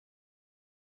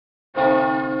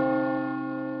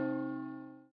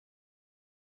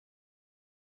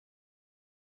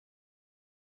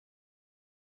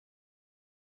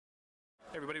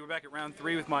Hey everybody, we're back at round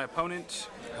 3 with my opponent,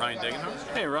 Ryan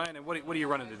Dagenham. Hey Ryan, and what are you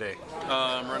running today?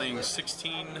 I'm running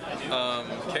 16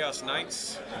 Chaos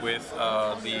Knights with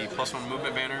the +1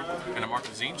 movement banner and a Mark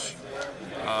of Tzeentch.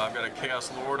 I've got a Chaos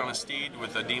Lord on a steed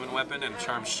with a demon weapon and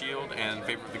charmed shield and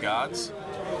favor of the gods.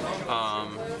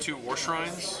 2 war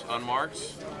shrines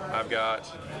unmarked. I've got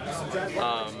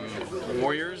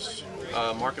warriors,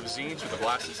 Mark of Tzeentch with a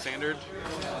blasted standard,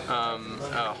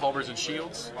 halberds and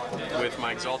shields with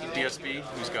my exalted DSB,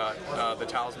 who's got the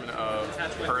talisman of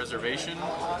preservation.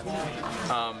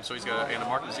 So he's got a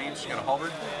Mark of Tzeentch, he's got a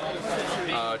halberd.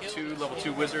 2 level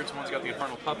 2 wizards. One's got the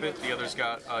infernal puppet, the other's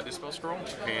got dispel scroll,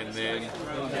 and then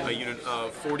a unit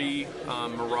of 40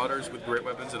 marauders with great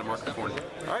weapons and a Mark of Thorn.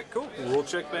 All right, cool. We'll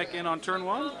check back in on turn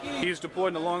 1. He's deployed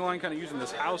in the long line, kind of using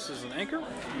this house as an anchor.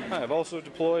 I've also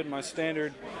deployed my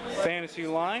standard fantasy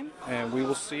line, and we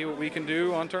will see what we can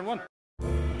do on turn 1.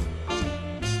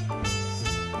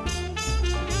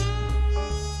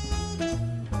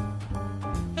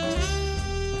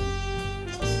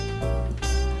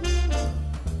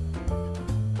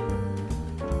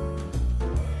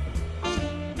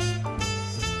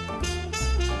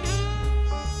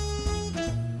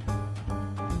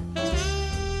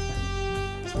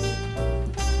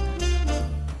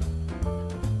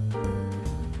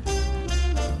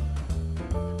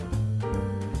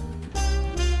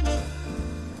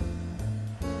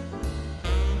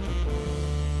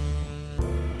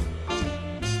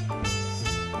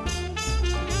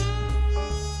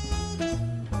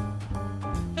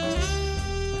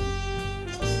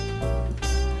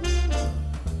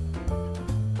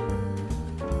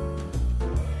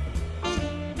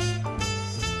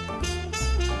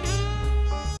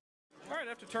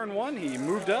 After turn 1, he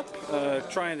moved up,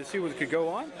 trying to see what could go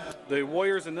on. The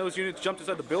warriors and those units jumped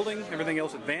inside the building, everything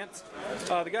else advanced.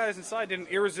 The guys inside did an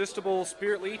irresistible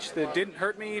spirit leech that didn't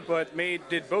hurt me, but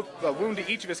did both wound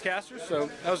to each of his casters, so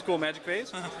that was a cool magic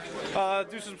phase.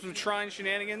 Do some shrine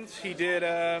shenanigans. He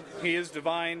is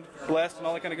divine, blessed, and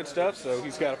all that kind of good stuff, so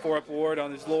he's got a 4-up ward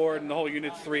on his lord, and the whole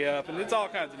unit's 3-up, and it's all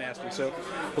kinds of nasty, so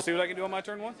we'll see what I can do on my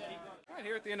turn 1. Alright,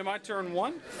 here at the end of my turn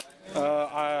 1,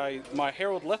 my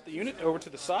herald left the unit over to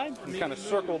the side and kind of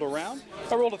circled around.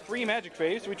 I rolled a 3 magic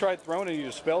phase. We tried throwing and he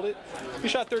dispelled it. He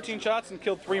shot 13 shots and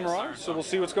killed 3 marauders, so we'll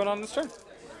see what's going on in this turn.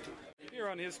 Here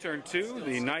on his turn 2,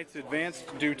 the knights advanced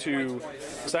due to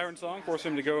Siren Song, forced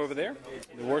him to go over there.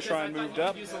 The war shrine moved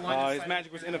up. His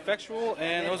magic was ineffectual,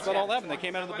 and that was about all that happened. They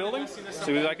came out of the building.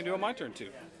 See what I can do on my turn 2.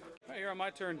 Here on my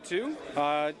turn 2,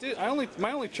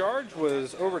 my only charge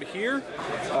was over to here,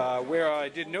 where I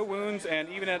did no wounds, and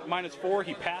even at -4,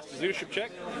 he passed his leadership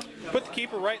check. Put the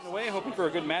keeper right in the way, hoping for a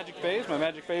good magic phase. My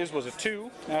magic phase was a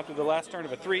 2 after the last turn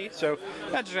of a 3, so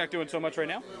magic's not doing so much right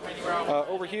now.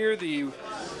 Over here, the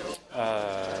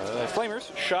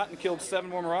Flamers shot and killed 7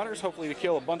 more marauders, hopefully to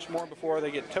kill a bunch more before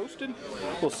they get toasted.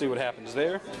 We'll see what happens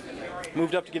there.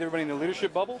 Moved up to get everybody in the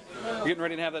leadership bubble. We're getting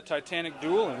ready to have that Titanic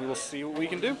duel, and we will see what we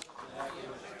can do.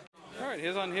 Alright,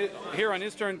 here on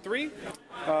his turn 3,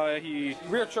 he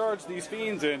rear charged these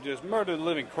fiends and just murdered the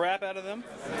living crap out of them.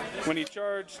 When he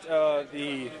charged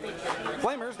the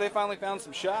Flamers, they finally found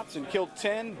some shots and killed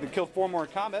 10, and killed 4 more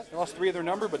in combat. They lost 3 of their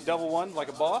number, but double one like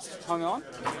a boss, hung on.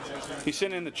 He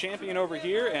sent in the champion over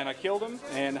here, and I killed him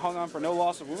and hung on for no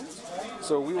loss of wounds.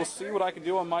 So we will see what I can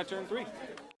do on my turn 3.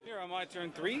 Here on my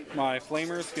turn 3, my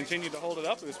Flamers continued to hold it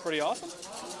up. It was pretty awesome.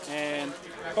 And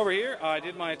over here, I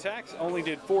did my attacks. Only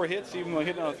did 4 hits, even though I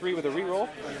hit on a 3 with a reroll.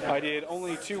 I did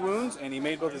only 2 wounds, and he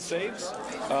made both his saves.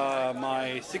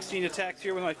 My 16 attacks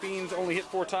here with my fiends only hit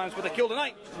 4 times, but I killed a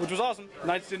knight, which was awesome.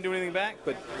 Knights didn't do anything back,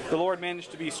 but the Lord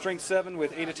managed to be strength 7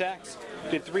 with 8 attacks.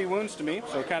 Did 3 wounds to me,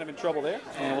 so kind of in trouble there.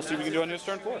 And we'll see what we can do on his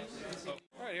turn 4.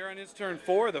 Alright, here on his turn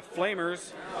 4, the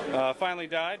Flamers finally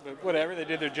died, but whatever, they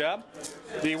did their job.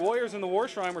 The Warriors in the War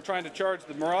Shrine were trying to charge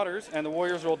the Marauders, and the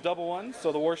Warriors rolled double ones,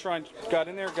 so the War Shrine got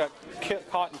in there, got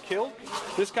caught and killed.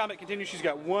 This combat continues. She's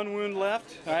got 1 wound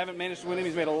left. I haven't managed to win him.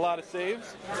 He's made a lot of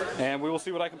saves, and we will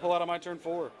see what I can pull out on my turn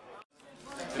 4.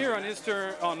 Here on his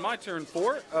turn, on my turn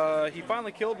 4, he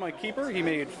finally killed my keeper. He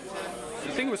made,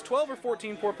 I think it was 12 or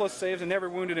 14 4+ saves and never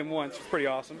wounded him once. It's pretty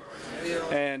awesome.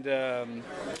 And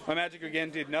my magic again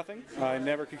did nothing. I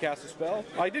never could cast a spell.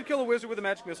 I did kill a wizard with a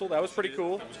magic missile. That was pretty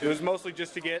cool. It was mostly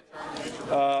just to get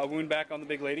a wound back on the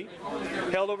big lady.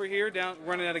 Held over here, down,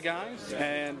 running out of guys,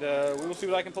 and we will see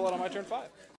what I can pull out on my turn 5.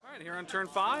 Alright, here on turn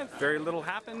 5, very little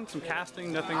happened, some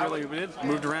casting, nothing really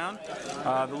moved around.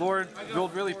 The Lord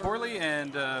rolled really poorly,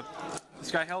 and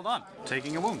this guy held on,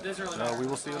 taking a wound. So we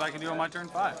will see what I can do on my turn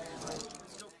 5.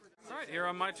 Alright, here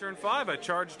on my turn 5, I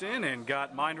charged in and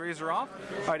got Mind Razor off.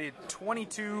 I did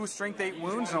 22 Strength 8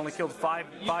 wounds and only killed 5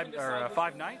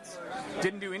 knights.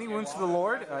 Didn't do any wounds to the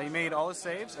Lord. He made all his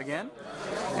saves again.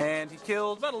 And he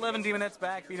killed about 11 demonettes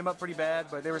back, beat him up pretty bad,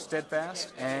 but they were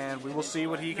steadfast. And we will see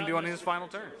what he can do on his final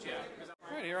turn.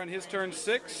 Alright, here on his turn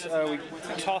 6, we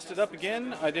tossed it up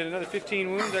again. I did another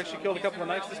 15 wounds, actually killed a couple of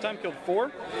knights this time, killed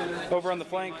 4. Over on the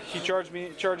flank, he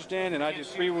charged in, and I did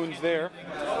 3 wounds there.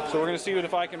 So we're going to see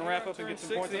if I can wrap up and get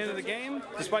some points at the end of the game.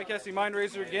 Despite casting Mind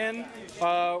Razor again,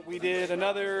 we did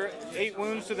another 8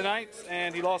 wounds to the knights,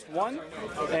 and he lost 1.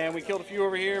 And we killed a few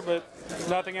over here, but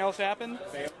nothing else happened.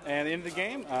 And at the end of the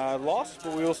game, I lost,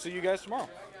 but we will see you guys tomorrow.